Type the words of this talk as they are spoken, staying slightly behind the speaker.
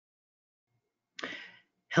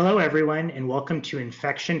Hello, everyone, and welcome to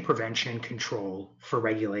Infection Prevention and Control for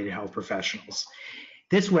Regulated Health Professionals.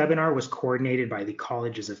 This webinar was coordinated by the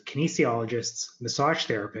Colleges of Kinesiologists, Massage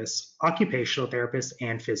Therapists, Occupational Therapists,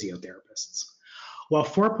 and Physiotherapists. While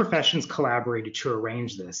 4 professions collaborated to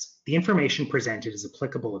arrange this, the information presented is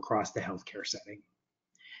applicable across the healthcare setting.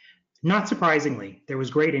 Not surprisingly, there was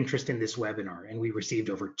great interest in this webinar, and we received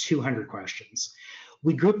over 200 questions.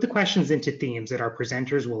 We grouped the questions into themes that our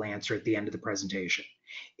presenters will answer at the end of the presentation.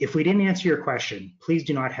 If we didn't answer your question, please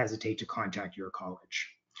do not hesitate to contact your college.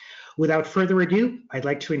 Without further ado, I'd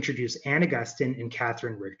like to introduce Anne Augustin and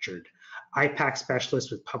Catherine Richard, IPAC specialists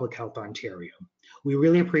with Public Health Ontario. We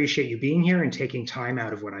really appreciate you being here and taking time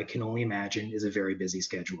out of what I can only imagine is a very busy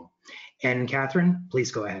schedule. Anne and Catherine, please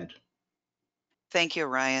go ahead. Thank you,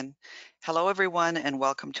 Ryan. Hello, everyone, and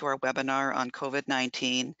welcome to our webinar on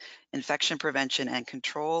COVID-19, Infection Prevention and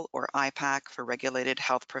Control, or IPAC, for regulated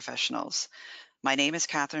health professionals. My name is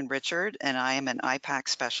Catherine Richard, and I am an IPAC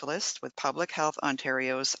specialist with Public Health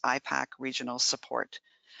Ontario's IPAC Regional Support.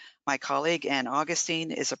 My colleague, Anne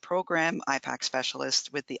Augustine, is a program IPAC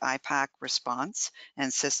specialist with the IPAC Response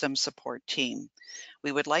and System Support team.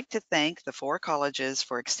 We would like to thank the 4 colleges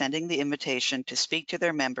for extending the invitation to speak to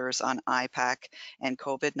their members on IPAC and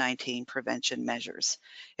COVID-19 prevention measures.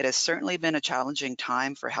 It has certainly been a challenging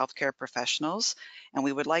time for healthcare professionals, and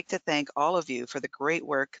we would like to thank all of you for the great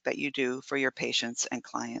work that you do for your patients and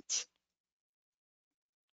clients.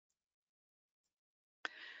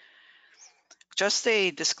 Just a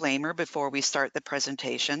disclaimer before we start the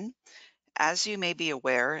presentation. As you may be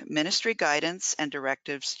aware, ministry guidance and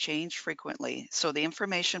directives change frequently, so the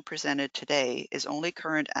information presented today is only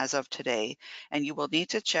current as of today, and you will need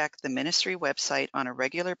to check the ministry website on a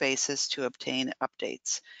regular basis to obtain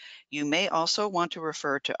updates. You may also want to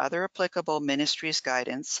refer to other applicable ministries'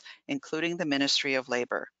 guidance, including the Ministry of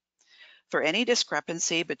Labor. For any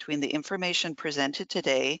discrepancy between the information presented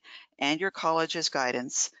today and your college's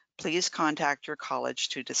guidance, please contact your college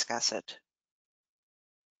to discuss it.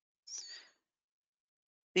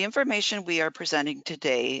 The information we are presenting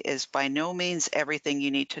today is by no means everything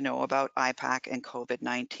you need to know about IPAC and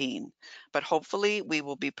COVID-19, but hopefully we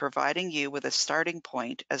will be providing you with a starting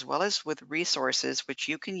point as well as with resources which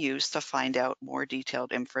you can use to find out more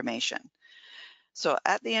detailed information. So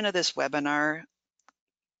at the end of this webinar,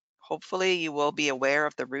 hopefully you will be aware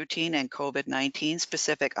of the routine and COVID-19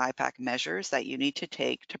 specific IPAC measures that you need to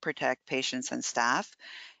take to protect patients and staff,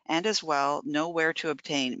 and as well know where to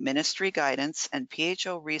obtain ministry guidance and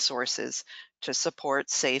PHO resources to support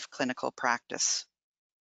safe clinical practice.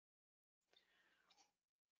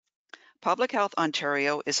 Public Health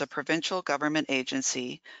Ontario is a provincial government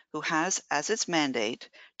agency who has as its mandate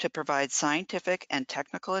to provide scientific and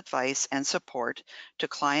technical advice and support to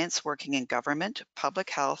clients working in government,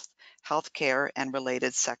 public health, healthcare, and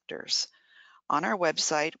related sectors. On our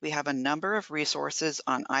website, we have a number of resources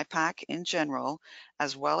on IPAC in general,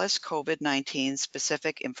 as well as COVID-19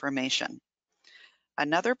 specific information.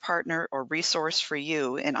 Another partner or resource for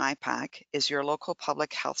you in IPAC is your local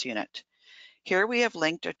public health unit. Here we have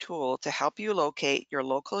linked a tool to help you locate your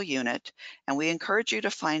local unit, and we encourage you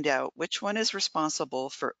to find out which one is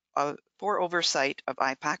responsible for oversight of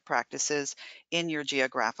IPAC practices in your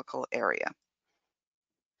geographical area.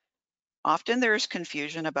 Often there is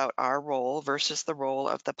confusion about our role versus the role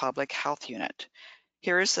of the public health unit.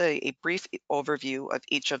 Here is a brief overview of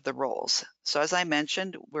each of the roles. So as I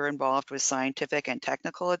mentioned, we're involved with scientific and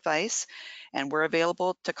technical advice, and we're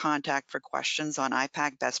available to contact for questions on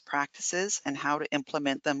IPAC best practices and how to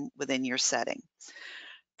implement them within your setting.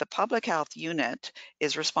 The public health unit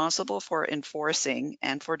is responsible for enforcing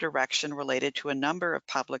and for direction related to a number of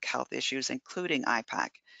public health issues, including IPAC.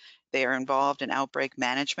 They are involved in outbreak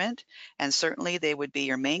management, and certainly they would be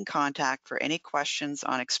your main contact for any questions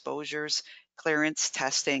on exposures, clearance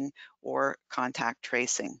testing, or contact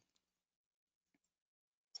tracing.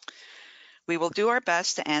 We will do our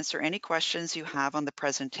best to answer any questions you have on the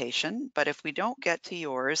presentation, but if we don't get to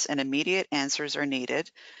yours and immediate answers are needed,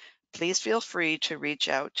 please feel free to reach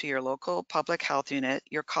out to your local public health unit,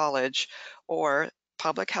 your college, or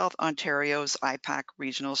Public Health Ontario's IPAC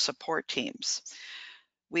regional support teams.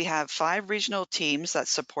 We have 5 regional teams that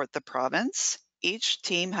support the province. Each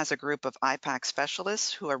team has a group of IPAC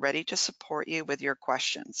specialists who are ready to support you with your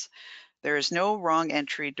questions. There is no wrong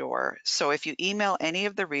entry door, so if you email any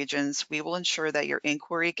of the regions, we will ensure that your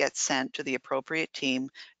inquiry gets sent to the appropriate team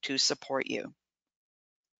to support you.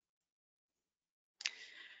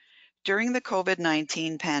 During the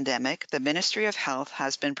COVID-19 pandemic, the Ministry of Health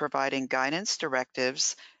has been providing guidance,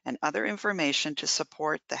 directives, and other information to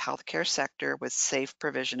support the healthcare sector with safe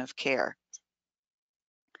provision of care.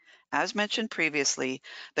 As mentioned previously,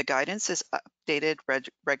 the guidance is updated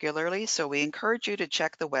regularly, so we encourage you to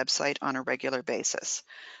check the website on a regular basis.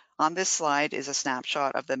 On this slide is a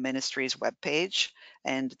snapshot of the ministry's webpage,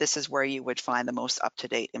 and this is where you would find the most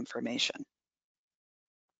up-to-date information.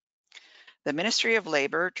 The Ministry of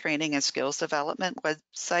Labor, Training and Skills Development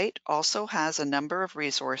website also has a number of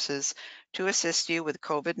resources to assist you with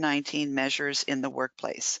COVID-19 measures in the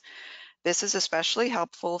workplace. This is especially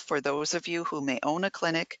helpful for those of you who may own a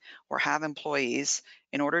clinic or have employees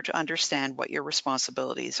in order to understand what your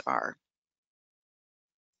responsibilities are.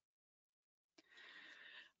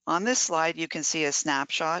 On this slide, you can see a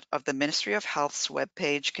snapshot of the Ministry of Health's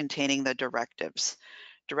webpage containing the directives.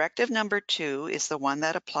 Directive number 2 is the one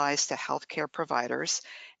that applies to healthcare providers,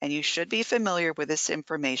 and you should be familiar with this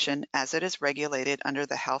information as it is regulated under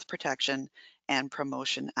the Health Protection and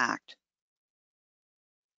Promotion Act.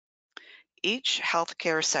 Each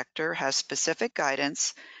healthcare sector has specific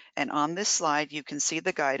guidance, and on this slide, you can see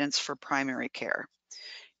the guidance for primary care.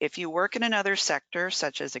 If you work in another sector,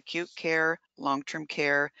 such as acute care, long-term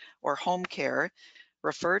care, or home care,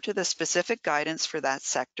 refer to the specific guidance for that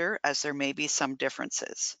sector as there may be some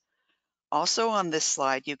differences. Also on this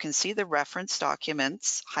slide, you can see the reference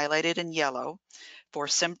documents highlighted in yellow for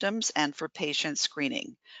symptoms and for patient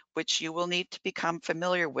screening, which you will need to become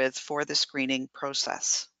familiar with for the screening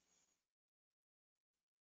process.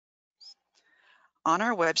 On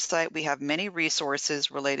our website, we have many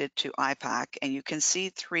resources related to IPAC, and you can see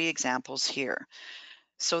 3 examples here.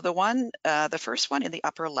 So the first one in the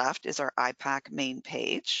upper left is our IPAC main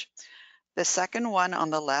page. The second one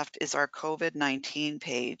on the left is our COVID-19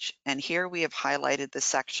 page, and here we have highlighted the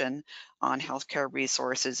section on healthcare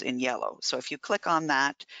resources in yellow. So if you click on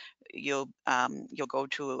that, you'll go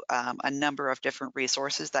to a number of different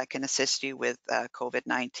resources that can assist you with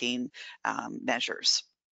COVID-19 measures.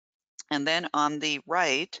 And then on the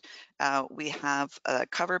right, we have a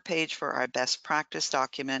cover page for our best practice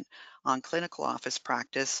document on clinical office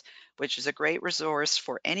practice, which is a great resource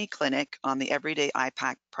for any clinic on the everyday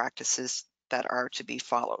IPAC practices that are to be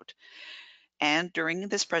followed. And during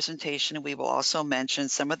this presentation, we will also mention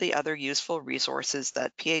some of the other useful resources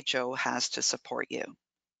that PHO has to support you.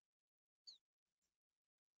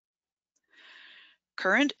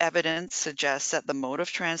 Current evidence suggests that the mode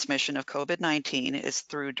of transmission of COVID-19 is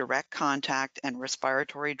through direct contact and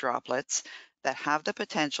respiratory droplets that have the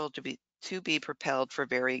potential to be propelled for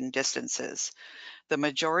varying distances. The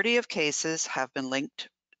majority of cases have been linked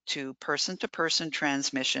to person-to-person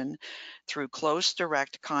transmission through close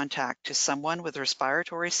direct contact to someone with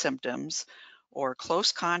respiratory symptoms or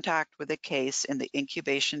close contact with a case in the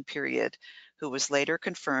incubation period who was later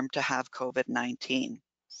confirmed to have COVID-19.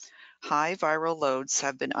 High viral loads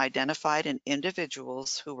have been identified in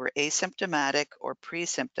individuals who were asymptomatic or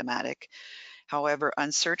pre-symptomatic. However,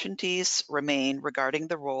 uncertainties remain regarding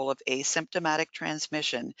the role of asymptomatic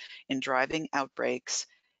transmission in driving outbreaks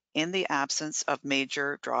in the absence of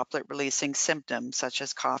major droplet-releasing symptoms such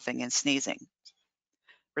as coughing and sneezing.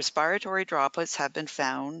 Respiratory droplets have been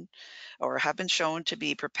found or have been shown to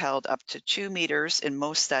be propelled up to 2 meters in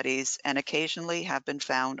most studies and occasionally have been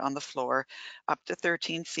found on the floor up to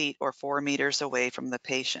 13 feet or 4 meters away from the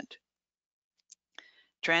patient.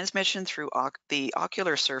 Transmission through the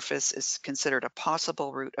ocular surface is considered a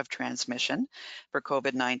possible route of transmission for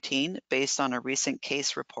COVID-19 based on a recent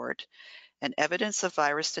case report and evidence of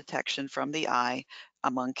virus detection from the eye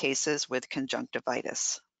among cases with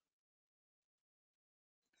conjunctivitis.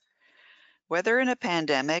 Whether in a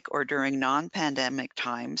pandemic or during non-pandemic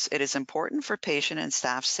times, it is important for patient and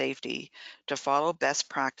staff safety to follow best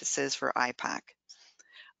practices for IPAC.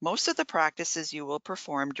 Most of the practices you will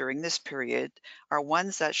perform during this period are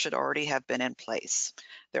ones that should already have been in place.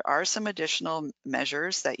 There are some additional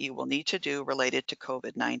measures that you will need to do related to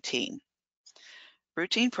COVID-19.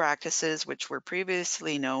 Routine practices, which were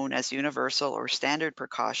previously known as universal or standard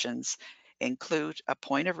precautions, include a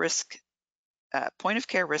point of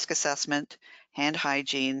care risk assessment, hand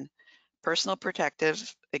hygiene, personal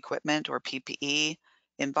protective equipment or PPE,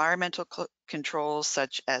 environmental controls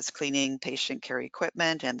such as cleaning patient care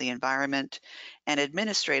equipment and the environment, and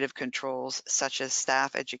administrative controls such as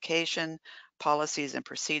staff education, policies and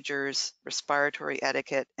procedures, respiratory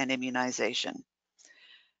etiquette, and immunization.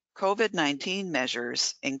 COVID-19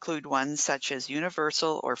 measures include ones such as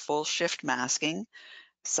universal or full shift masking,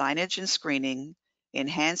 signage and screening,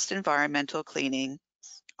 enhanced environmental cleaning,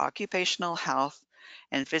 occupational health,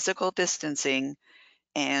 and physical distancing,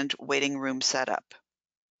 and waiting room setup.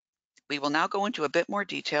 We will now go into a bit more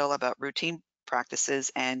detail about routine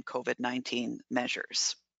practices and COVID-19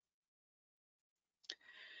 measures.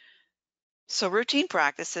 So routine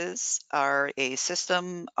practices are a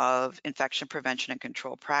system of infection prevention and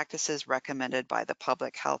control practices recommended by the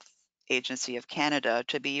Public Health Agency of Canada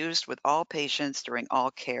to be used with all patients during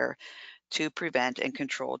all care to prevent and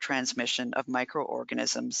control transmission of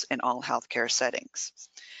microorganisms in all healthcare settings.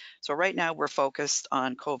 So right now we're focused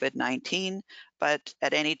on COVID-19, but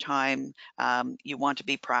at any time you want to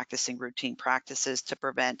be practicing routine practices to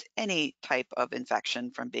prevent any type of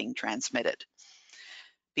infection from being transmitted.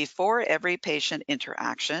 Before every patient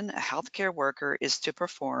interaction, a healthcare worker is to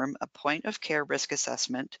perform a point of care risk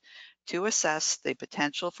assessment to assess the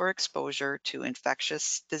potential for exposure to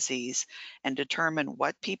infectious disease and determine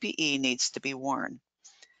what PPE needs to be worn.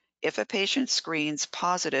 If a patient screens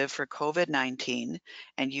positive for COVID-19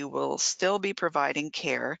 and you will still be providing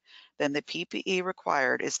care, then the PPE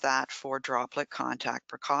required is that for droplet contact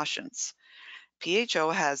precautions. PHO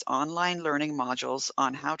has online learning modules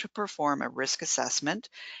on how to perform a risk assessment,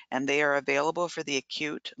 and they are available for the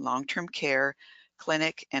acute, long-term care,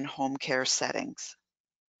 clinic, and home care settings.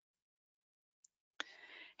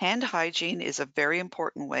 Hand hygiene is a very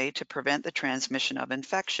important way to prevent the transmission of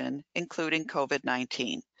infection, including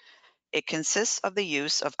COVID-19. It consists of the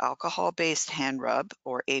use of alcohol-based hand rub,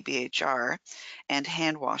 or ABHR, and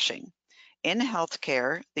hand washing. In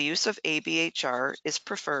healthcare, the use of ABHR is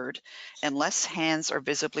preferred unless hands are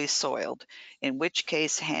visibly soiled, in which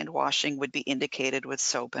case hand washing would be indicated with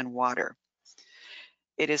soap and water.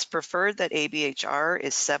 It is preferred that ABHR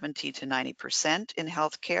is 70 to 90% in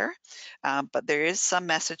healthcare, but there is some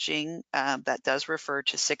messaging that does refer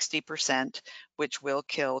to 60%, which will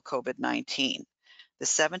kill COVID-19. The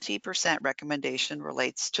 70% recommendation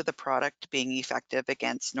relates to the product being effective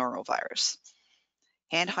against norovirus.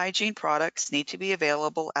 Hand hygiene products need to be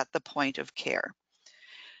available at the point of care.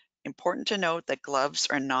 Important to note that gloves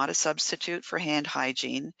are not a substitute for hand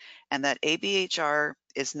hygiene and that ABHR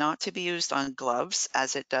is not to be used on gloves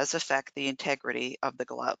as it does affect the integrity of the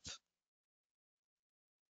glove.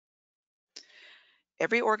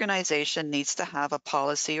 Every organization needs to have a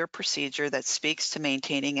policy or procedure that speaks to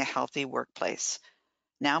maintaining a healthy workplace.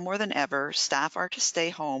 Now more than ever, staff are to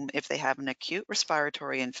stay home if they have an acute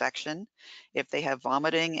respiratory infection, if they have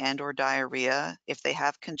vomiting and/or diarrhea, if they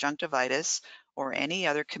have conjunctivitis, or any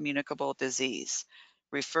other communicable disease.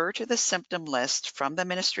 Refer to the symptom list from the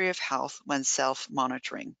Ministry of Health when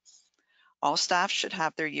self-monitoring. All staff should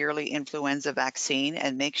have their yearly influenza vaccine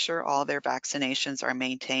and make sure all their vaccinations are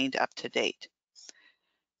maintained up to date.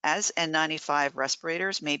 As N95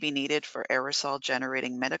 respirators may be needed for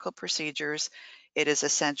aerosol-generating medical procedures, it is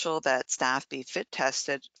essential that staff be fit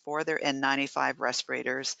tested for their N95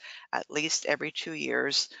 respirators at least every 2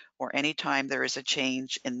 years or anytime there is a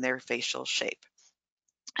change in their facial shape.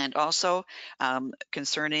 And also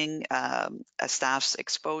concerning a staff's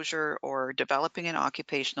exposure or developing an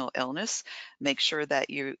occupational illness, make sure that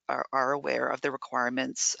you are aware of the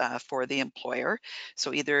requirements for the employer.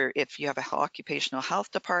 So either if you have an occupational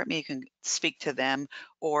health department, you can speak to them,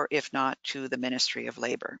 or if not, to the Ministry of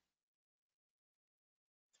Labor.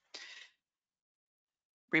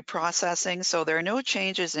 Reprocessing. So there are no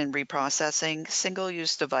changes in reprocessing.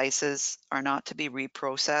 Single-use devices are not to be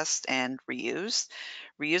reprocessed and reused.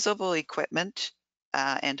 Reusable equipment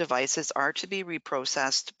and devices are to be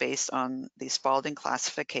reprocessed based on the Spalding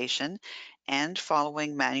classification and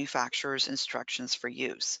following manufacturer's instructions for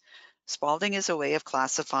use. Spalding is a way of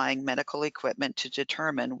classifying medical equipment to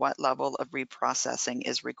determine what level of reprocessing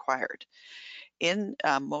is required. In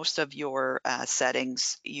most of your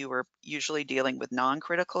settings, you are usually dealing with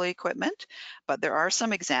non-critical equipment, but there are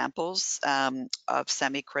some examples of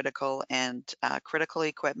semi-critical and critical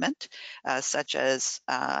equipment, such as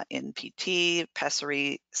in PT,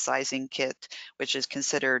 pessary sizing kit, which is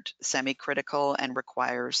considered semi-critical and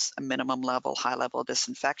requires a minimum level, high-level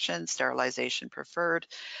disinfection, sterilization preferred.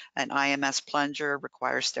 An IMS plunger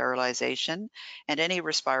requires sterilization, and any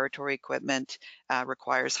respiratory equipment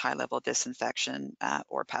requires high-level disinfection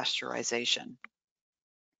or pasteurization.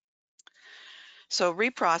 So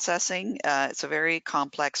reprocessing, it's a very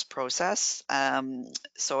complex process.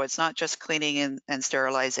 So it's not just cleaning and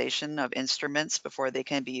sterilization of instruments before they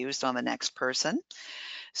can be used on the next person.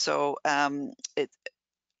 So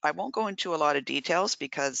I won't go into a lot of details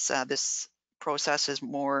because this process is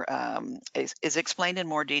more is explained in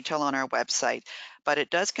more detail on our website, but it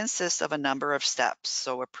does consist of a number of steps.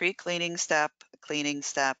 So a pre-cleaning step, a cleaning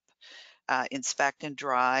step, inspect and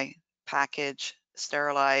dry, package,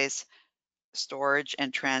 sterilize, storage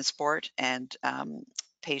and transport, and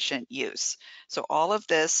patient use. So all of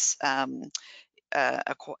this,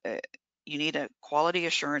 you need a quality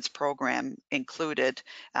assurance program included,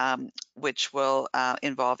 which will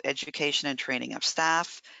involve education and training of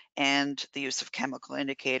staff and the use of chemical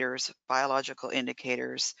indicators, biological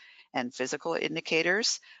indicators, and physical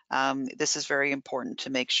indicators. This is very important to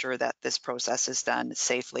make sure that this process is done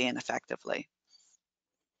safely and effectively.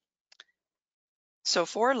 So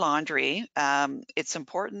for laundry, it's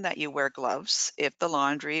important that you wear gloves if the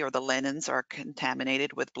laundry or the linens are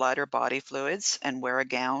contaminated with blood or body fluids, and wear a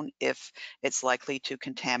gown if it's likely to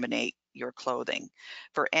contaminate your clothing.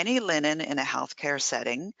 For any linen in a healthcare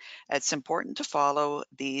setting, it's important to follow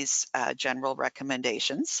these general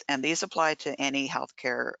recommendations, and these apply to any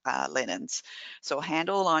healthcare linens. So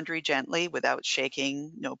handle laundry gently without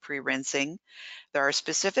shaking, no pre-rinsing. There are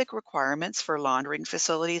specific requirements for laundering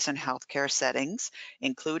facilities and healthcare settings,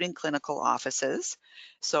 including clinical offices.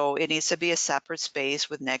 So it needs to be a separate space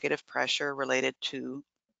with negative pressure related to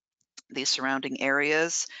the surrounding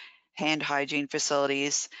areas, hand hygiene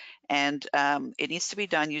facilities, and it needs to be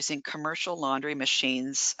done using commercial laundry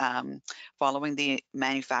machines, following the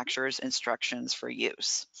manufacturer's instructions for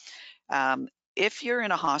use. If you're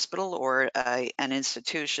in a hospital or an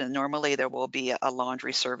institution, normally there will be a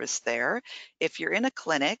laundry service there. If you're in a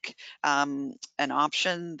clinic, an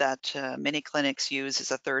option that many clinics use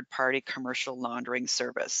is a third-party commercial laundering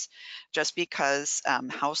service, just because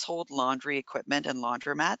household laundry equipment and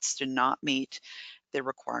laundromats do not meet the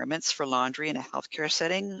requirements for laundry in a healthcare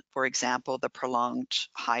setting, for example, the prolonged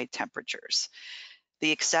high temperatures.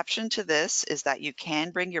 The exception to this is that you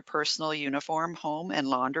can bring your personal uniform home and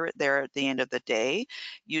launder it there at the end of the day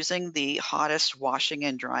using the hottest washing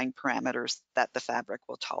and drying parameters that the fabric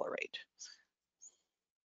will tolerate.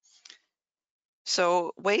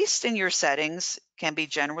 So waste in your settings can be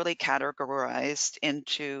generally categorized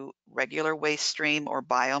into regular waste stream or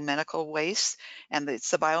biomedical waste, and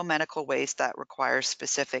it's the biomedical waste that requires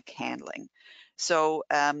specific handling. So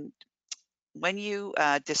when you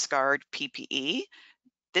discard PPE,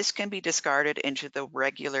 this can be discarded into the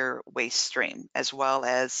regular waste stream, as well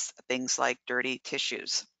as things like dirty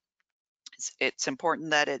tissues. It's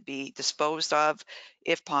important that it be disposed of,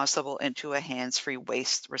 if possible, into a hands-free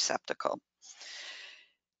waste receptacle.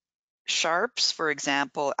 Sharps, for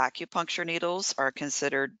example, acupuncture needles, are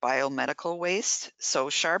considered biomedical waste, so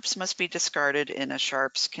sharps must be discarded in a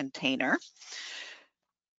sharps container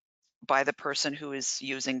by the person who is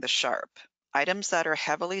using the sharp. Items that are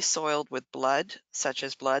heavily soiled with blood, such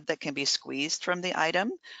as blood that can be squeezed from the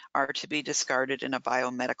item, are to be discarded in a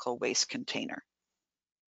biomedical waste container.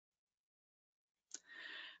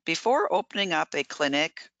 Before opening up a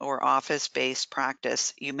clinic or office-based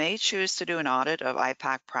practice, you may choose to do an audit of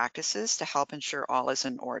IPAC practices to help ensure all is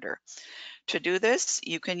in order. To do this,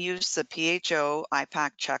 you can use the PHO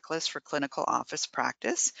IPAC checklist for clinical office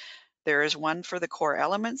practice. There is one for the core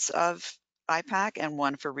elements of IPAC and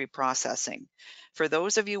one for reprocessing. For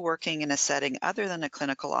those of you working in a setting other than a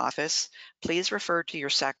clinical office, please refer to your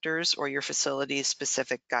sector's or your facility's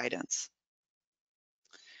specific guidance.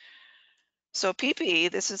 So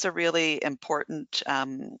PPE, this is a really important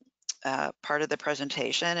part of the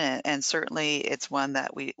presentation, and certainly it's one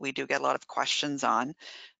that we do get a lot of questions on.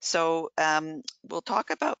 So we'll talk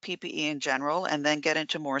about PPE in general and then get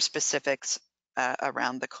into more specifics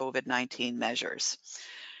around the COVID-19 measures.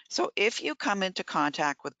 So if you come into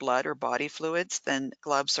contact with blood or body fluids, then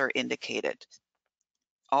gloves are indicated.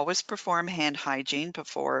 Always perform hand hygiene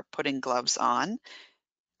before putting gloves on.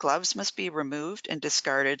 Gloves must be removed and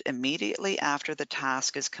discarded immediately after the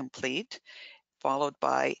task is complete, followed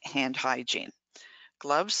by hand hygiene.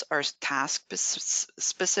 Gloves are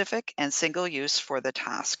task-specific and single-use for the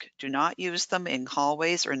task. Do not use them in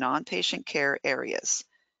hallways or non-patient care areas.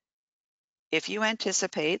 If you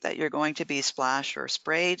anticipate that you're going to be splashed or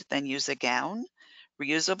sprayed, then use a gown.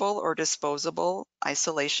 Reusable or disposable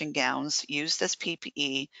isolation gowns used as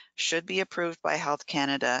PPE should be approved by Health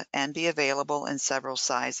Canada and be available in several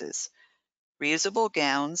sizes. Reusable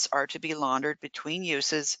gowns are to be laundered between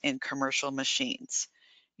uses in commercial machines.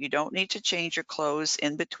 You don't need to change your clothes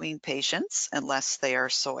in between patients unless they are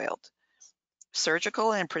soiled.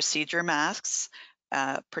 Surgical and procedure masks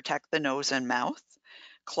protect the nose and mouth.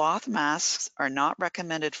 Cloth masks are not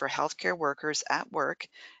recommended for healthcare workers at work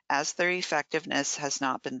as their effectiveness has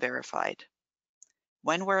not been verified.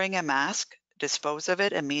 When wearing a mask, dispose of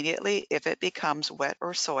it immediately if it becomes wet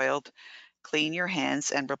or soiled. Clean your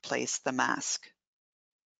hands and replace the mask.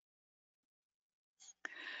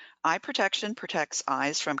 Eye protection protects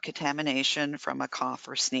eyes from contamination from a cough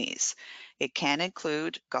or sneeze. It can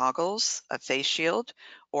include goggles, a face shield,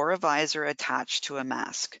 or a visor attached to a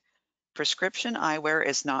mask. Prescription eyewear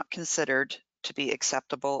is not considered to be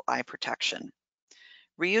acceptable eye protection.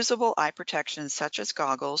 Reusable eye protection such as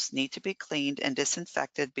goggles need to be cleaned and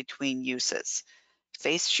disinfected between uses.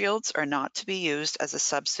 Face shields are not to be used as a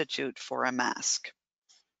substitute for a mask.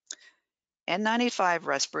 N95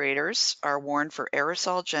 respirators are worn for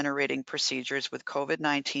aerosol-generating procedures with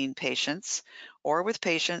COVID-19 patients or with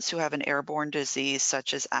patients who have an airborne disease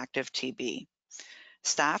such as active TB.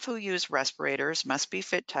 Staff who use respirators must be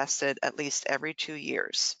fit tested at least every 2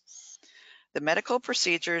 years. The medical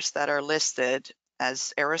procedures that are listed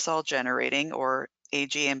as aerosol generating or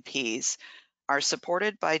AGMPs are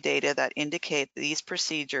supported by data that indicate these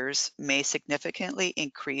procedures may significantly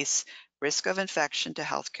increase risk of infection to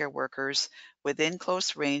healthcare workers within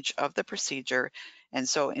close range of the procedure, and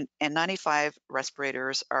so N95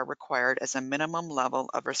 respirators are required as a minimum level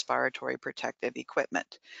of respiratory protective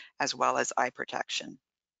equipment, as well as eye protection.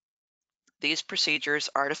 These procedures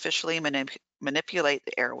artificially manipulate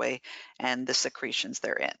the airway and the secretions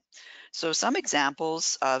therein. So some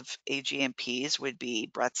examples of AGMPs would be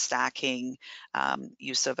breath stacking,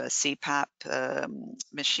 use of a CPAP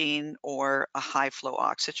machine, or a high flow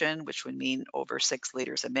oxygen, which would mean over 6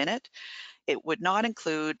 liters a minute. It would not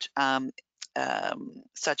include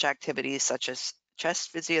such activities such as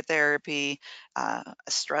chest physiotherapy, a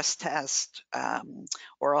stress test,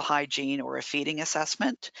 oral hygiene, or a feeding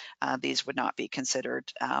assessment. These would not be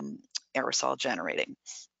considered aerosol generating.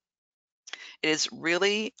 It is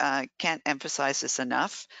really, can't emphasize this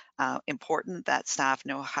enough, important that staff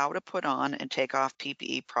know how to put on and take off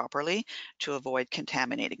PPE properly to avoid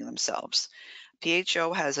contaminating themselves.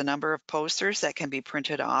 PHO has a number of posters that can be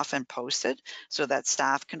printed off and posted so that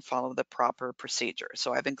staff can follow the proper procedure.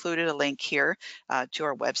 So I've included a link here to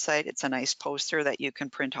our website. It's a nice poster that you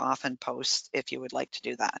can print off and post if you would like to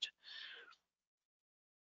do that.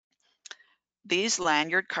 These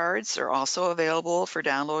lanyard cards are also available for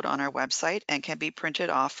download on our website and can be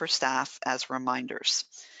printed off for staff as reminders.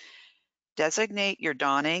 Designate your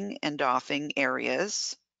donning and doffing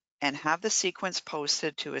areas and have the sequence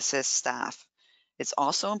posted to assist staff. It's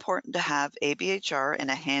also important to have ABHR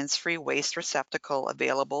and a hands-free waste receptacle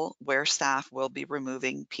available where staff will be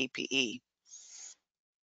removing PPE.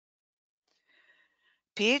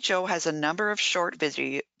 PHO has a number of short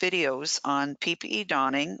videos on PPE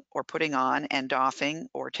donning or putting on and doffing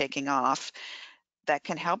or taking off that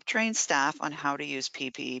can help train staff on how to use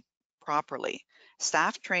PPE properly.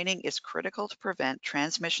 Staff training is critical to prevent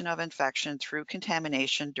transmission of infection through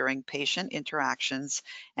contamination during patient interactions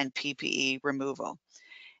and PPE removal.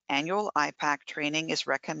 Annual IPAC training is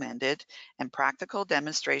recommended, and practical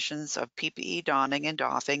demonstrations of PPE donning and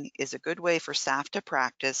doffing is a good way for staff to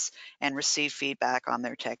practice and receive feedback on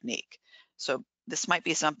their technique. So this might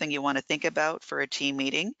be something you want to think about for a team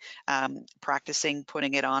meeting, practicing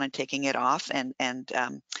putting it on and taking it off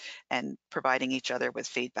and providing each other with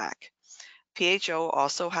feedback. PHO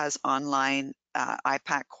also has online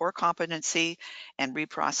IPAC core competency and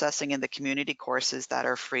reprocessing in the community courses that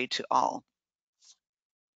are free to all.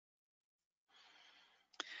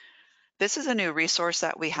 This is a new resource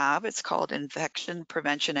that we have. It's called Infection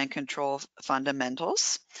Prevention and Control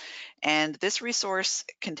Fundamentals. And this resource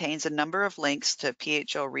contains a number of links to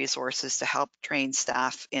PHO resources to help train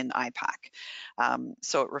staff in IPAC.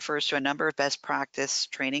 So it refers to a number of best practice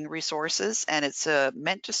training resources, and it's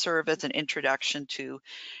meant to serve as an introduction to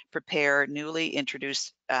prepare newly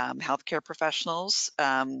introduced healthcare professionals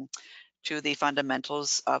to the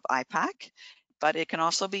fundamentals of IPAC. But it can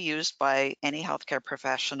also be used by any healthcare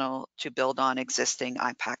professional to build on existing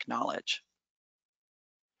IPAC knowledge.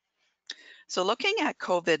 So looking at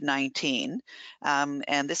COVID-19,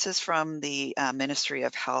 and this is from the Ministry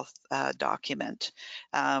of Health document,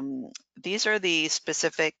 these are the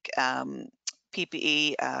specific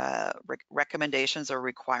PPE recommendations or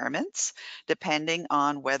requirements, depending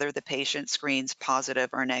on whether the patient screens positive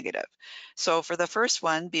or negative. So for the first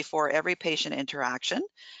one, before every patient interaction,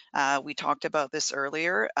 we talked about this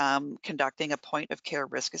earlier, conducting a point of care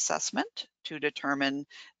risk assessment to determine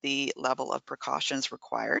the level of precautions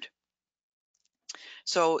required.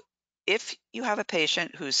 So if you have a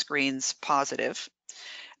patient who screens positive,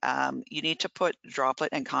 you need to put droplet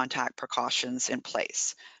and contact precautions in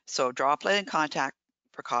place. So droplet and contact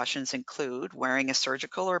precautions include wearing a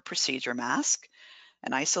surgical or procedure mask,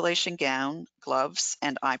 an isolation gown, gloves,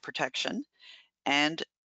 and eye protection, and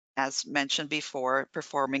as mentioned before,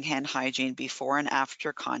 performing hand hygiene before and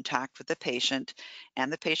after contact with the patient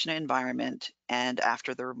and the patient environment and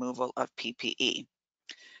after the removal of PPE.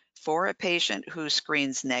 For a patient who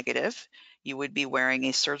screens negative, you would be wearing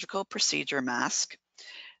a surgical procedure mask.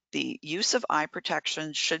 The use of eye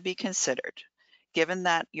protection should be considered. Given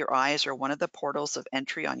that your eyes are one of the portals of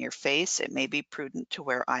entry on your face, it may be prudent to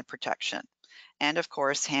wear eye protection. and of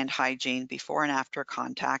course, hand hygiene before and after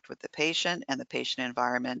contact with the patient and the patient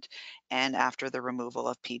environment, and after the removal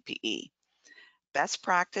of PPE. Best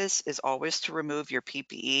practice is always to remove your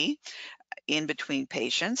PPE in between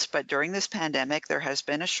patients, but during this pandemic, there has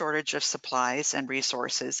been a shortage of supplies and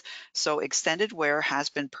resources, so extended wear has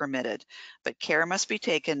been permitted, but care must be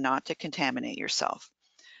taken not to contaminate yourself.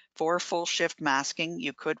 For full shift masking,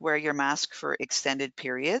 you could wear your mask for extended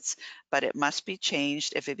periods, but it must be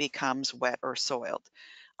changed if it becomes wet or soiled.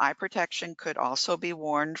 Eye protection could also be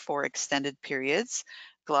worn for extended periods.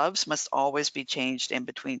 Gloves must always be changed in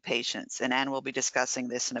between patients, and Anne will be discussing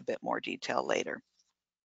this in a bit more detail later.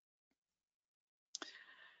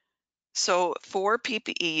 So for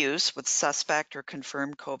PPE use with suspect or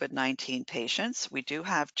confirmed COVID-19 patients, we do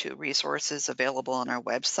have two resources available on our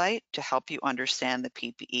website to help you understand the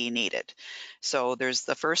PPE needed. So there's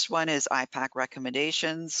the first one is IPAC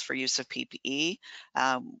recommendations for use of PPE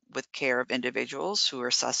with care of individuals who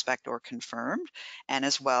are suspect or confirmed, and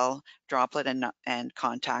as well droplet and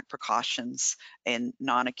contact precautions in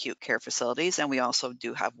non-acute care facilities. And we also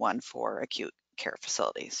do have one for acute care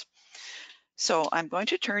facilities. So I'm going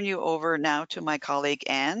to turn you over now to my colleague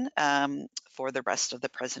Anne for the rest of the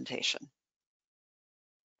presentation.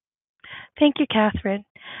 Thank you, Catherine.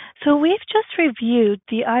 So we've just reviewed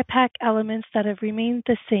the IPAC elements that have remained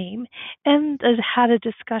the same and had a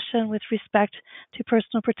discussion with respect to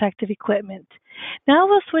personal protective equipment. Now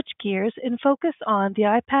we'll switch gears and focus on the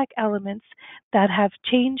IPAC elements that have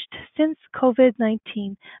changed since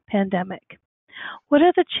COVID-19 pandemic. What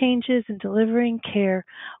are the changes in delivering care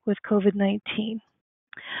with COVID-19?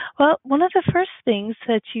 Well, one of the first things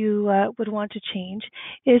that you would want to change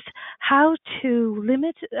is how to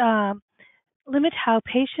limit how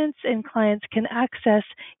patients and clients can access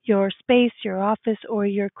your space, your office, or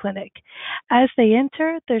your clinic. As they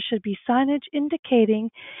enter, there should be signage indicating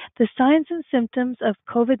the signs and symptoms of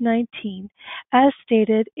COVID-19 as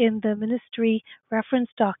stated in the ministry reference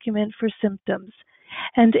document for symptoms.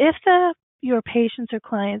 And if your patients or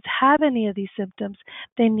clients have any of these symptoms,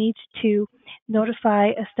 they need to notify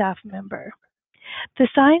a staff member. The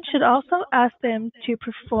sign should also ask them to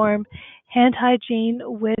perform hand hygiene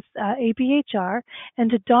with ABHR and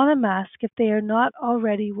to don a mask if they are not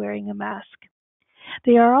already wearing a mask.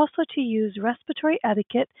 They are also to use respiratory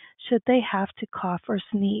etiquette should they have to cough or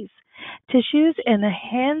sneeze. Tissues in a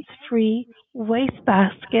hands-free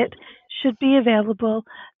wastebasket should be available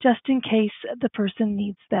just in case the person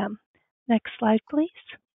needs them. Next slide, please.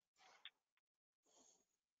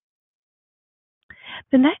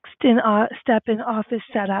 The next step in office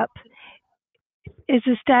setup is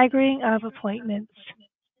the staggering of appointments.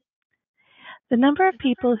 The number of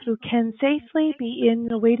people who can safely be in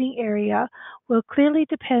the waiting area will clearly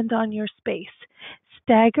depend on your space.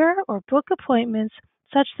 Stagger or book appointments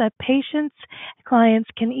such that patients and clients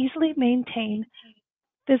can easily maintain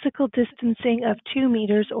physical distancing of 2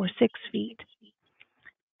 meters or 6 feet.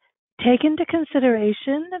 Take into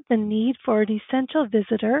consideration the need for an essential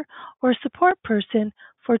visitor or support person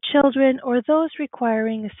for children or those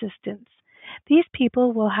requiring assistance. These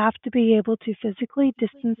people will have to be able to physically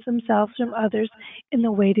distance themselves from others in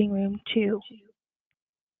the waiting room too.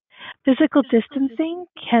 Physical distancing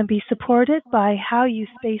can be supported by how you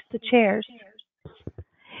space the chairs.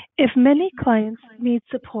 If many clients need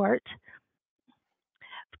support,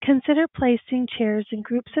 consider placing chairs in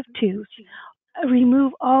groups of 2.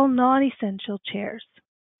 Remove all non-essential chairs.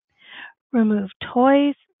 Remove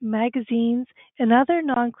toys, magazines, and other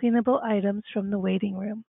non-cleanable items from the waiting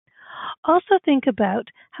room. Also think about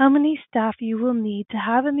how many staff you will need to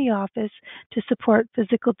have in the office to support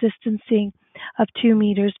physical distancing of 2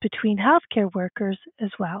 meters between healthcare workers as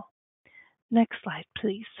well. Next slide,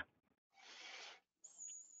 please.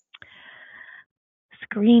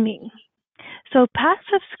 Screening. So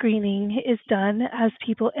passive screening is done as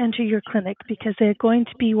people enter your clinic because they're going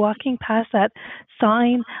to be walking past that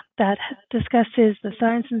sign that discusses the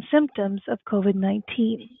signs and symptoms of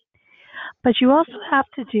COVID-19. But you also have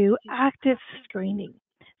to do active screening.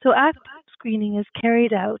 So active screening is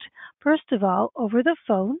carried out, first of all, over the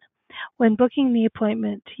phone when booking the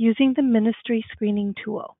appointment using the ministry screening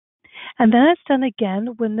tool. And then it's done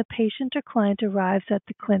again when the patient or client arrives at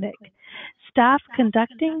the clinic. Staff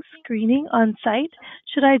conducting screening on site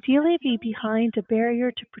should ideally be behind a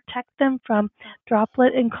barrier to protect them from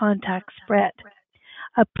droplet and contact spread.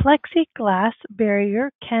 A plexiglass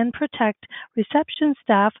barrier can protect reception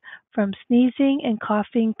staff from sneezing and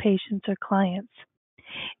coughing patients or clients.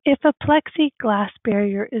 If a plexiglass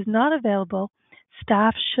barrier is not available,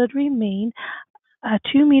 staff should remain a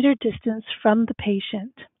 2-meter distance from the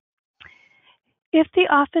patient. If the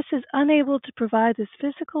office is unable to provide this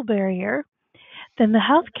physical barrier, then the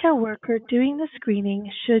healthcare worker doing the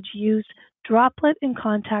screening should use droplet and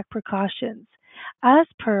contact precautions. As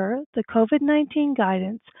per the COVID-19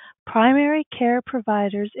 guidance, primary care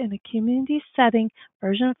providers in a community setting,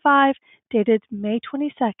 version 5, dated May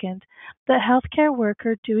 22nd, the healthcare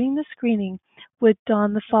worker doing the screening would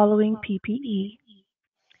don the following PPE: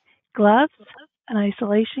 gloves, an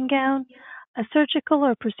isolation gown, a surgical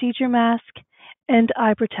or procedure mask, and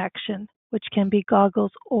eye protection, which can be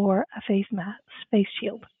goggles or a face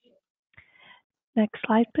shield. Next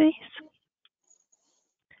slide, please.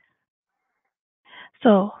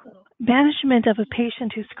 So, management of a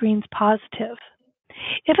patient who screens positive.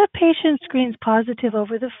 If a patient screens positive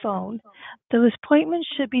over the phone, those appointments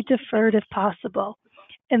should be deferred if possible,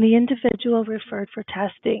 and the individual referred for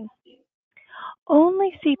testing.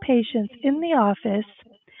 Only see patients in the office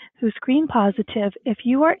who screen positive if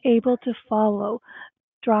you are able to follow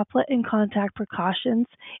droplet and contact precautions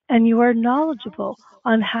and you are knowledgeable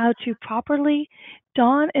on how to properly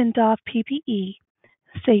don and doff PPE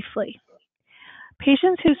safely.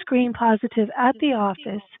 Patients who screen positive at the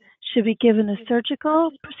office should be given a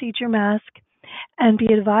surgical procedure mask and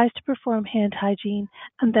be advised to perform hand hygiene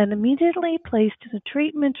and then immediately placed in a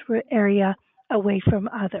treatment area away from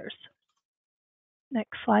others.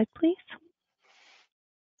 Next slide, please.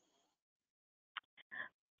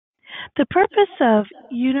 The purpose of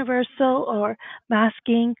universal or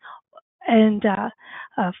masking and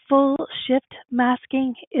full shift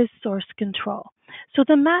masking is source control. So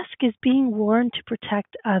the mask is being worn to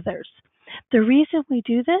protect others. The reason we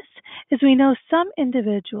do this is we know some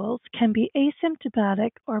individuals can be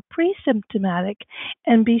asymptomatic or pre-symptomatic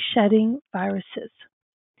and be shedding viruses.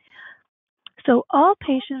 So all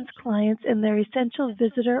patients, clients, and their essential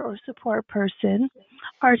visitor or support person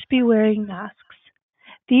are to be wearing masks.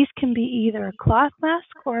 These can be either a cloth mask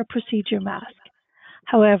or a procedure mask.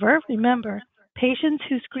 However, remember, patients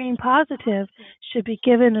who screen positive should be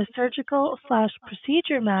given a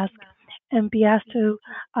surgical/procedure mask and be asked to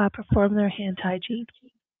perform their hand hygiene.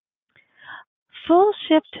 Full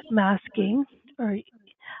shift masking, or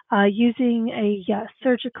using a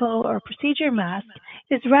surgical or procedure mask,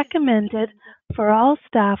 is recommended for all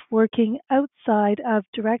staff working outside of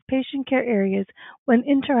direct patient care areas when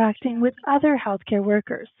interacting with other healthcare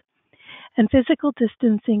workers, and physical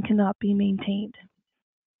distancing cannot be maintained.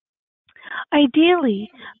 Ideally,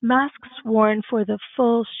 masks worn for the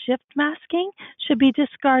full shift masking should be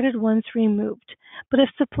discarded once removed, but if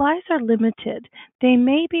supplies are limited, they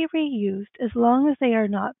may be reused as long as they are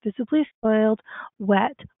not visibly soiled,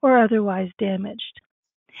 wet, or otherwise damaged.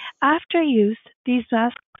 After use, these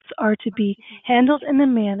masks are to be handled in a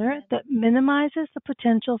manner that minimizes the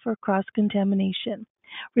potential for cross-contamination.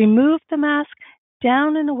 Remove the mask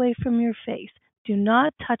down and away from your face. Do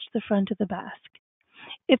not touch the front of the mask.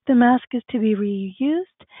 If the mask is to be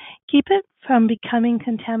reused, keep it from becoming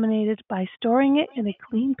contaminated by storing it in a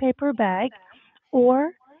clean paper bag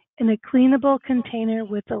or in a cleanable container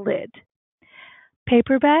with a lid.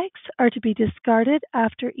 Paper bags are to be discarded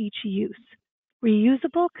after each use.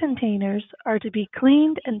 Reusable containers are to be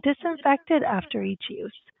cleaned and disinfected after each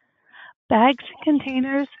use. Bags and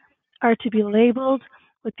containers are to be labeled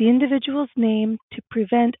with the individual's name to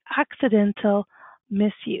prevent accidental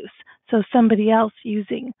misuse, so somebody else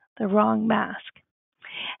using the wrong mask.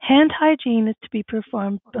 Hand hygiene is to be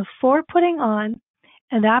performed before putting on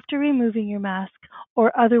and after removing your mask,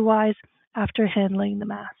 or otherwise after handling the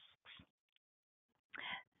masks.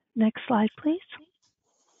 Next slide, please.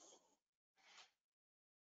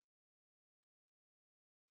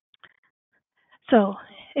 So,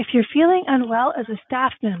 if you're feeling unwell as a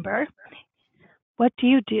staff member, what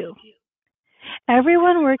do?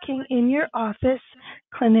 Everyone working in your office,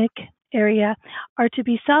 clinic area are to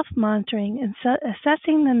be self-monitoring and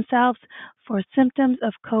assessing themselves for symptoms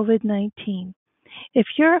of COVID-19. If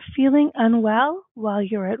you're feeling unwell while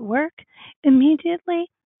you're at work, immediately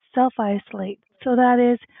self-isolate. So that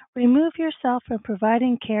is, remove yourself from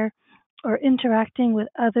providing care or interacting with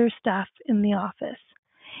other staff in the office.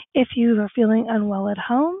 If you are feeling unwell at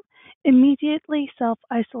home, immediately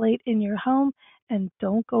self-isolate in your home and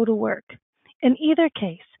don't go to work. In either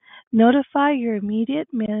case, notify your immediate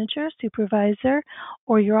manager, supervisor,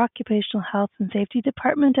 or your occupational health and safety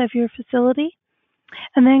department of your facility,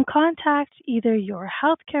 and then contact either your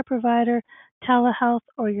healthcare provider, telehealth,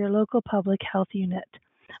 or your local public health unit.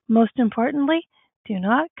 Most importantly, do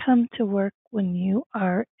not come to work when you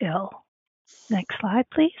are ill. Next slide,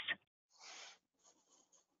 please.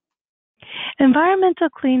 Environmental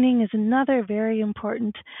cleaning is another very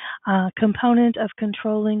important component of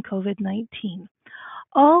controlling COVID-19.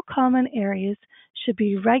 All common areas should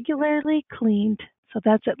be regularly cleaned, so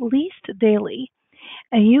that's at least daily,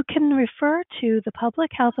 And you can refer to the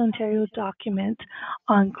Public Health Ontario document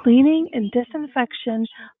on cleaning and disinfection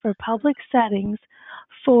for public settings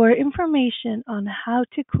for information on how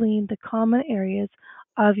to clean the common areas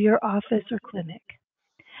of your office or clinic.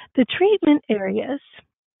 The treatment areas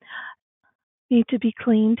need to be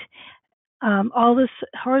cleaned. All the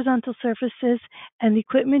horizontal surfaces and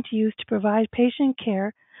equipment used to provide patient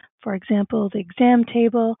care, for example, the exam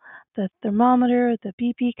table, the thermometer, the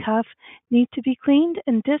BP cuff, need to be cleaned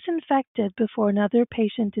and disinfected before another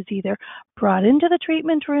patient is either brought into the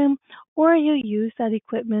treatment room or you use that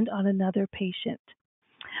equipment on another patient.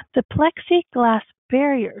 The plexiglass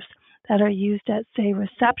barriers that are used at, say,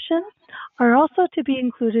 reception are also to be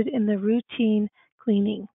included in the routine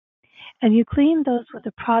cleaning. And you clean those with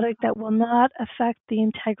a product that will not affect the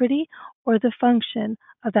integrity or the function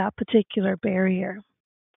of that particular barrier.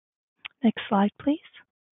 Next slide, please.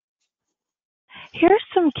 Here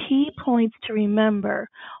are some key points to remember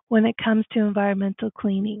when it comes to environmental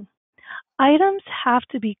cleaning. Items have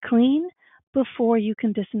to be clean before you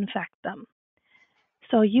can disinfect them.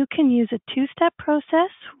 So you can use a two-step process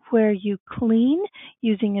where you clean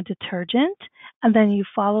using a detergent and then you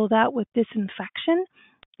follow that with disinfection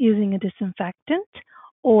using a disinfectant,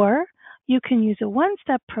 or you can use a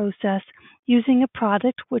one-step process using a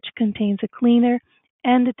product which contains a cleaner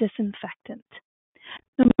and a disinfectant.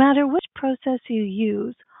 No matter which process you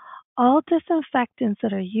use, all disinfectants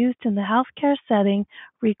that are used in the healthcare setting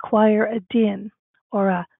require a DIN, or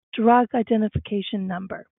a drug identification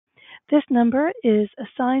number. This number is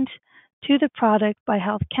assigned to the product by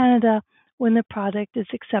Health Canada when the product is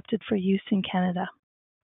accepted for use in Canada.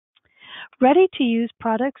 Ready-to-use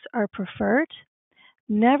products are preferred.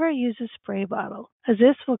 Never use a spray bottle, as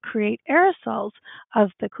this will create aerosols of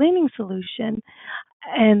the cleaning solution,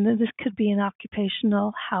 and this could be an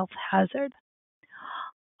occupational health hazard.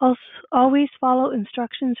 Also, always follow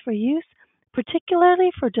instructions for use,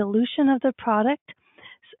 particularly for dilution of the product,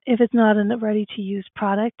 if it's not a ready-to-use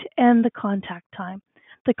product, and the contact time.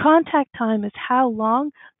 The contact time is how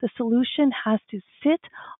long the solution has to sit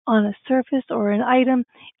on a surface or an item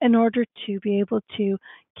in order to be able to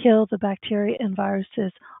kill the bacteria and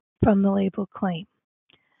viruses from the label claim.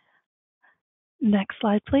 Next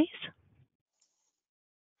slide, please.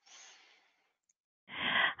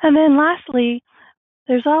 And then lastly,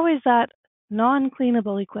 there's always that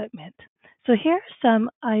non-cleanable equipment. So here are some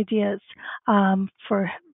ideas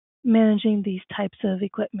for managing these types of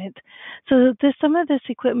equipment. So some of this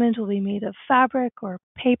equipment will be made of fabric or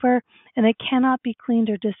paper, and it cannot be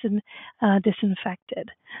cleaned or disinfected.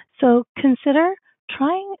 So consider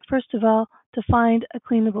trying, first of all, to find a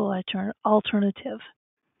cleanable alternative.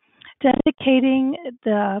 Dedicating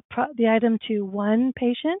the item to one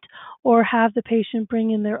patient, or have the patient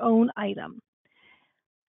bring in their own item.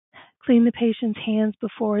 Clean the patient's hands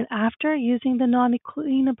before and after using the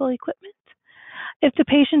non-cleanable equipment. If the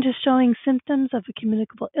patient is showing symptoms of a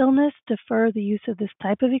communicable illness, defer the use of this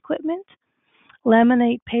type of equipment.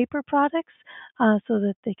 Laminate paper products so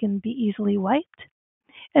that they can be easily wiped.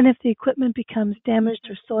 And if the equipment becomes damaged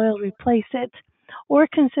or soiled, replace it, or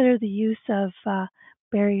consider the use of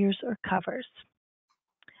barriers or covers.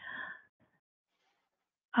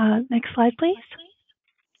 Next slide, please.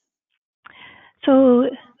 So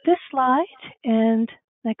this slide, and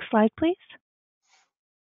next slide, please.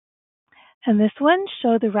 And this one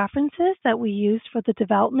show the references that we used for the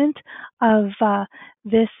development of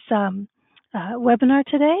this webinar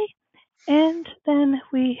today. And then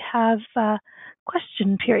we have a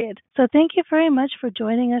question period. So thank you very much for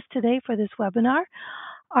joining us today for this webinar.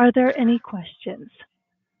 Are there any questions?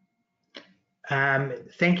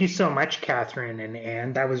 Thank you so much, Catherine and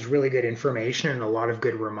Anne. That was really good information and a lot of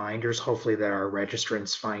good reminders, hopefully, that our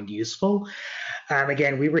registrants find useful.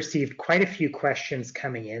 Again, we received quite a few questions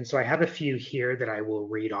coming in, so I have a few here that I will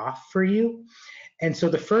read off for you. And so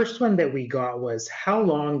the first one that we got was, how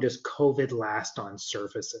long does COVID last on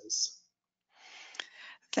surfaces?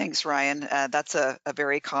 Thanks, Ryan. That's a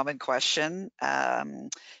very common question.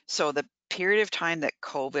 So the period of time that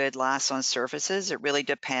COVID lasts on surfaces, it really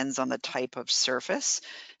depends on the type of surface.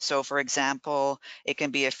 So for example, it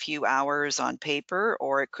can be a few hours on paper,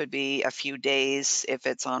 or it could be a few days if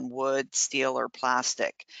it's on wood, steel, or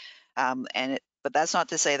plastic. But that's not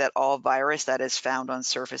to say that all virus that is found on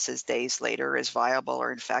surfaces days later is viable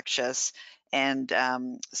or infectious. And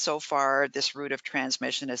so far, this route of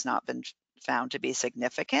transmission has not been found to be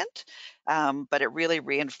significant, but it really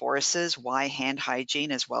reinforces why hand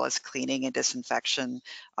hygiene, as well as cleaning and disinfection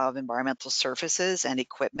of environmental surfaces and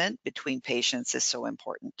equipment between patients, is so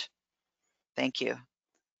important. Thank you.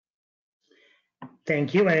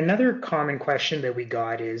 Thank you. And another common question that we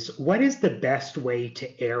got is, what is the best way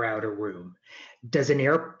to air out a room? Does an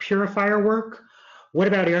air purifier work? What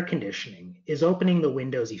about air conditioning? Is opening the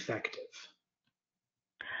windows effective?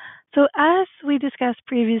 So as we discussed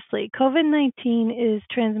previously, COVID-19 is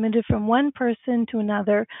transmitted from one person to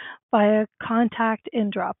another via contact and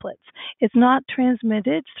droplets. It's not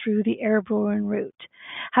transmitted through the airborne route.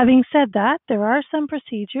 Having said that, there are some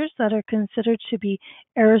procedures that are considered to be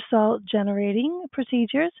aerosol generating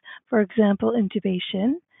procedures, for example,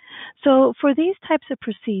 intubation. So for these types of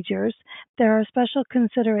procedures, there are special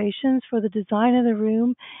considerations for the design of the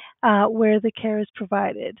room where the care is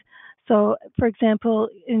provided. So, for example,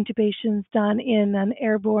 intubation's done in an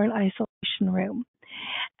airborne isolation room.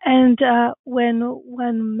 And when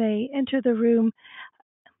one may enter the room,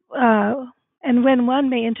 uh, when one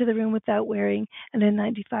may enter the room without wearing an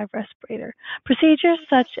N95 respirator. Procedures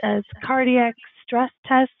such as cardiac stress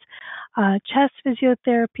tests, chest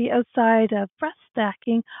physiotherapy outside of breath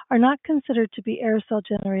stacking are not considered to be aerosol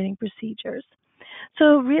generating procedures.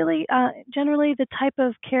 So really, generally the type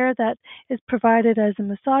of care that is provided as a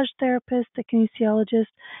massage therapist, a kinesiologist,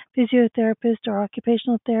 physiotherapist, or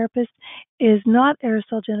occupational therapist is not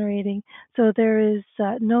aerosol generating, so there is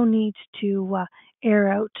no need to air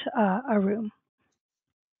out a room.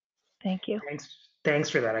 Thank you. Thanks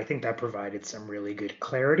for that. I think that provided some really good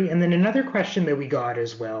clarity. And then another question that we got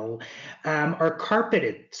as well, are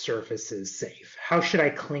carpeted surfaces safe? How should I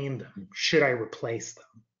clean them? Should I replace them?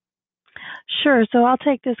 Sure, so I'll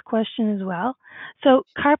take this question as well. So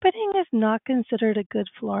carpeting is not considered a good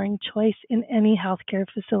flooring choice in any healthcare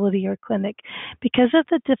facility or clinic because of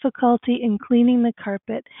the difficulty in cleaning the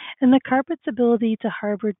carpet and the carpet's ability to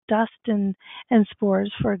harbor dust and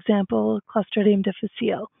spores, for example, Clostridium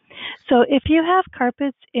difficile. So if you have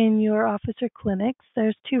carpets in your office or clinics,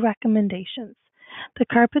 there's two recommendations. The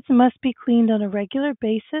carpets must be cleaned on a regular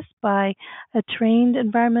basis by a trained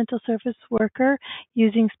environmental surface worker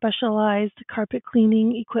using specialized carpet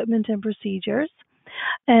cleaning equipment and procedures.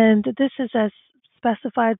 And this is as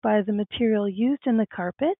specified by the material used in the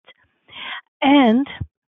carpet. And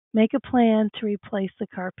make a plan to replace the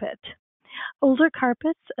carpet. Older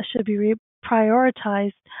carpets should be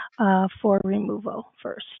prioritized for removal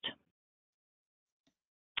first.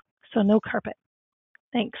 So no carpet.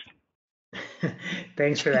 Thanks.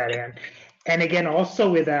 Thanks for that, Anne. And again, also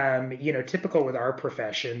with, typical with our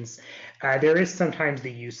professions, there is sometimes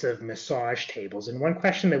the use of massage tables. And one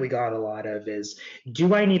question that we got a lot of is,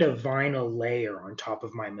 do I need a vinyl layer on top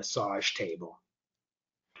of my massage table?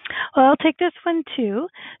 Well, I'll take this one too.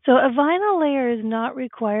 So a vinyl layer is not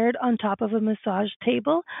required on top of a massage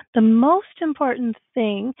table. The most important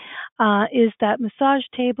thing is that massage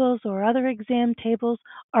tables or other exam tables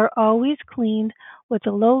are always cleaned with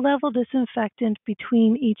a low-level disinfectant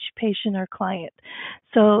between each patient or client.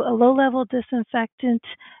 So a low-level disinfectant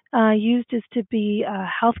used is to be a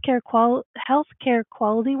healthcare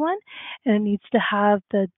quality one, and it needs to have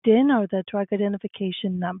the DIN or the drug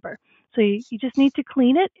identification number. So you just need to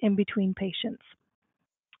clean it in between patients.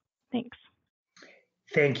 Thanks.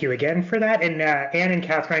 Thank you again for that. And Anne and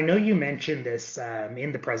Catherine, I know you mentioned this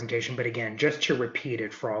in the presentation, but again, just to repeat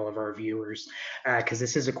it for all of our viewers, because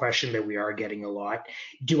this is a question that we are getting a lot.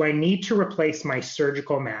 Do I need to replace my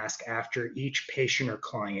surgical mask after each patient or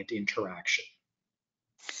client interaction?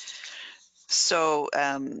 So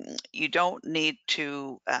you don't need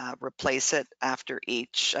to replace it after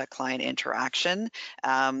each client interaction.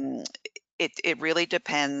 It really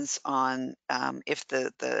depends on if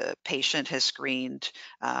the patient has screened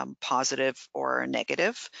positive or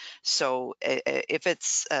negative. So if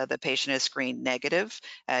it's the patient is screened negative,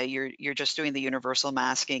 you're just doing the universal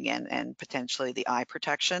masking and potentially the eye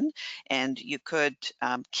protection, and you could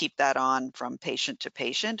keep that on from patient to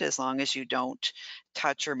patient as long as you don't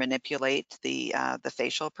touch or manipulate the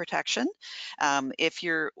facial protection. If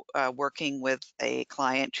you're working with a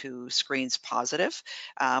client who screens positive,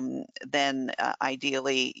 then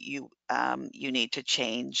ideally you need to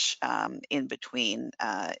change in between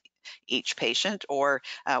each patient, or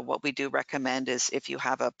what we do recommend is if you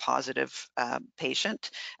have a positive patient,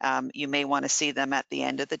 you may want to see them at the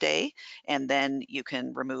end of the day, and then you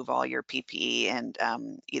can remove all your PPE and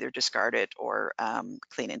either discard it or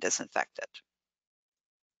clean and disinfect it.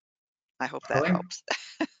 I hope that helps.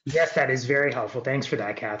 Yes, that is very helpful. Thanks for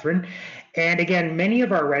that, Catherine. And again, many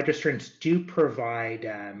of our registrants do provide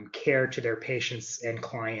care to their patients and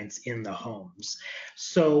clients in the homes.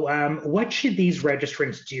 So what should these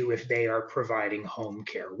registrants do if they are providing home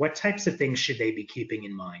care? What types of things should they be keeping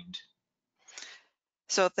in mind?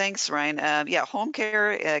 So thanks, Ryan. Yeah, home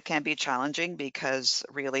care can be challenging because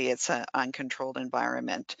really it's an uncontrolled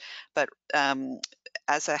environment. But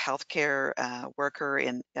as a healthcare worker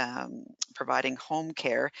in providing home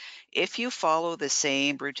care, if you follow the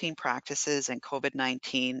same routine practices and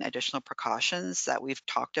COVID-19 additional precautions that we've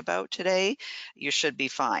talked about today, you should be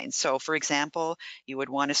fine. So for example, you would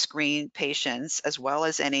want to screen patients as well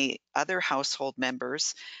as any other household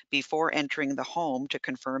members before entering the home to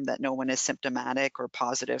confirm that no one is symptomatic or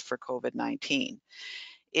positive for COVID-19.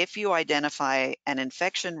 If you identify an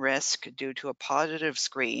infection risk due to a positive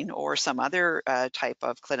screen or some other type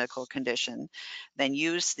of clinical condition, then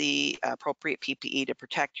use the appropriate PPE to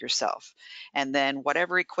protect yourself. And then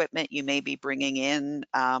whatever equipment you may be bringing in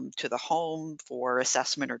to the home for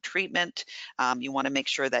assessment or treatment, you want to make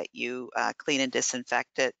sure that you clean and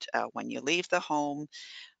disinfect it when you leave the home.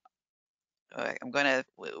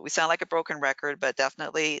 We sound like a broken record, but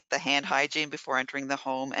definitely the hand hygiene before entering the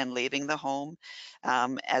home and leaving the home,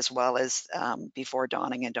 as well as before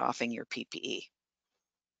donning and doffing your PPE.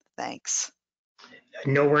 Thanks.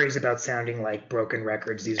 No worries about sounding like broken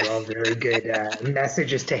records. These are all very good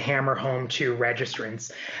messages to hammer home to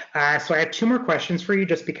registrants. So I have two more questions for you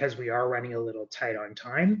just because we are running a little tight on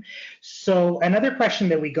time. So another question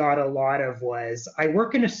that we got a lot of was, I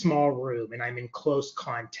work in a small room and I'm in close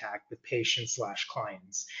contact with patients /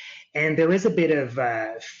 clients. And there is a bit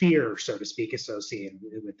of fear, so to speak, associated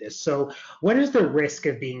with this. So what is the risk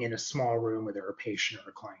of being in a small room with a patient or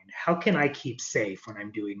a client? How can I keep safe when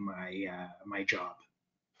I'm doing my job?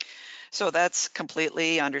 So that's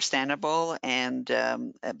completely understandable, and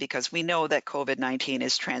because we know that COVID-19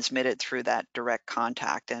 is transmitted through that direct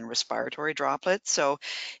contact and respiratory droplets. So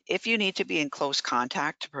if you need to be in close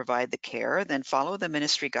contact to provide the care, then follow the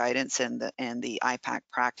ministry guidance and the IPAC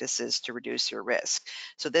practices to reduce your risk.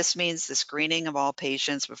 So this means the screening of all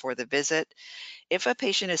patients before the visit. If a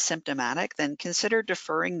patient is symptomatic, then consider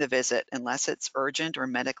deferring the visit unless it's urgent or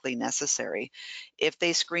medically necessary. If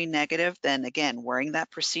they screen negative, then again, wearing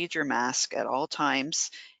that procedure mask at all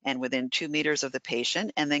times and within 2 meters of the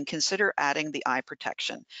patient, and then consider adding the eye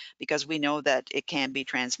protection because we know that it can be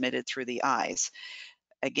transmitted through the eyes.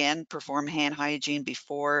 Again, perform hand hygiene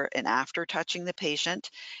before and after touching the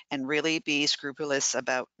patient, and really be scrupulous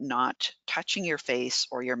about not touching your face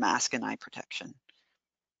or your mask and eye protection.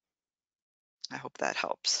 I hope that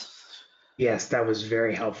helps. Yes, that was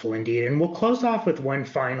very helpful indeed. And we'll close off with one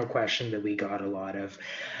final question that we got a lot of.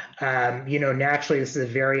 Naturally, this is a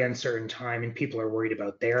very uncertain time and people are worried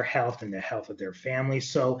about their health and the health of their family.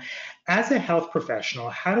 So as a health professional,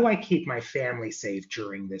 how do I keep my family safe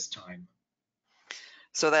during this time?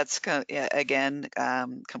 So that's, again,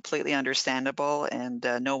 completely understandable, and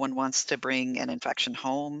no one wants to bring an infection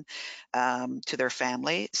home to their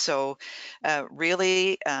family. So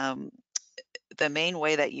really, the main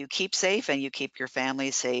way that you keep safe and you keep your family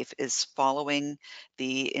safe is following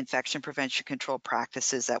the infection prevention control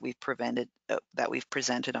practices that we've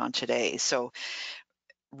presented on today. So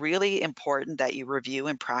really important that you review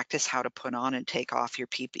and practice how to put on and take off your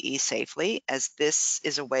PPE safely, as this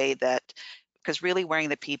is a way that, because really wearing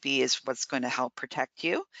the PPE is what's going to help protect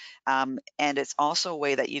you. And it's also a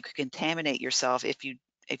way that you could contaminate yourself if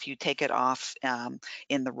you take it off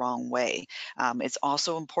in the wrong way. It's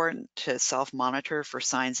also important to self-monitor for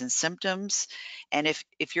signs and symptoms. And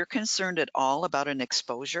if you're concerned at all about an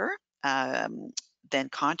exposure, then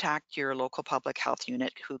contact your local public health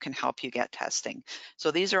unit who can help you get testing.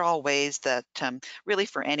 So these are all ways that really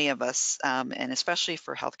for any of us, and especially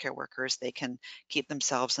for healthcare workers, they can keep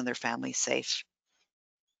themselves and their families safe.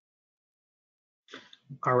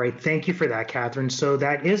 All right, thank you for that, Catherine. So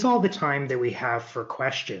that is all the time that we have for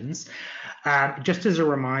questions. Just as a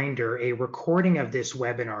reminder, a recording of this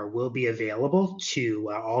webinar will be available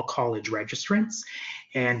to all college registrants,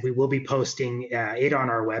 and we will be posting it on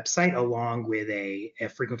our website along with a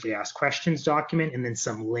frequently asked questions document and then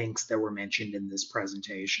some links that were mentioned in this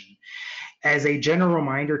presentation. As a general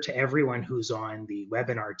reminder to everyone who's on the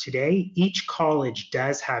webinar today, each college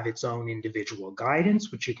does have its own individual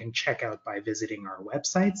guidance, which you can check out by visiting our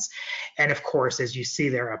websites. And of course, as you see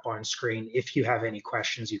there up on screen, if you have any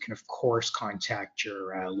questions, you can of course contact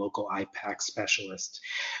your local IPAC specialist.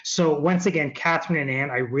 So once again, Catherine and Ann,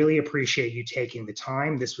 I really appreciate you taking the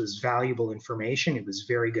time. This was valuable information. It was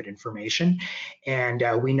very good information. And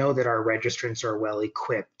we know that our registrants are well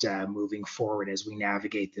equipped moving forward as we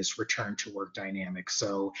navigate this return to work dynamic.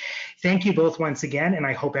 So thank you both once again, and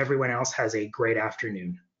I hope everyone else has a great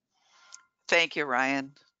afternoon. Thank you,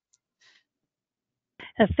 Ryan.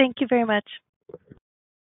 Thank you very much.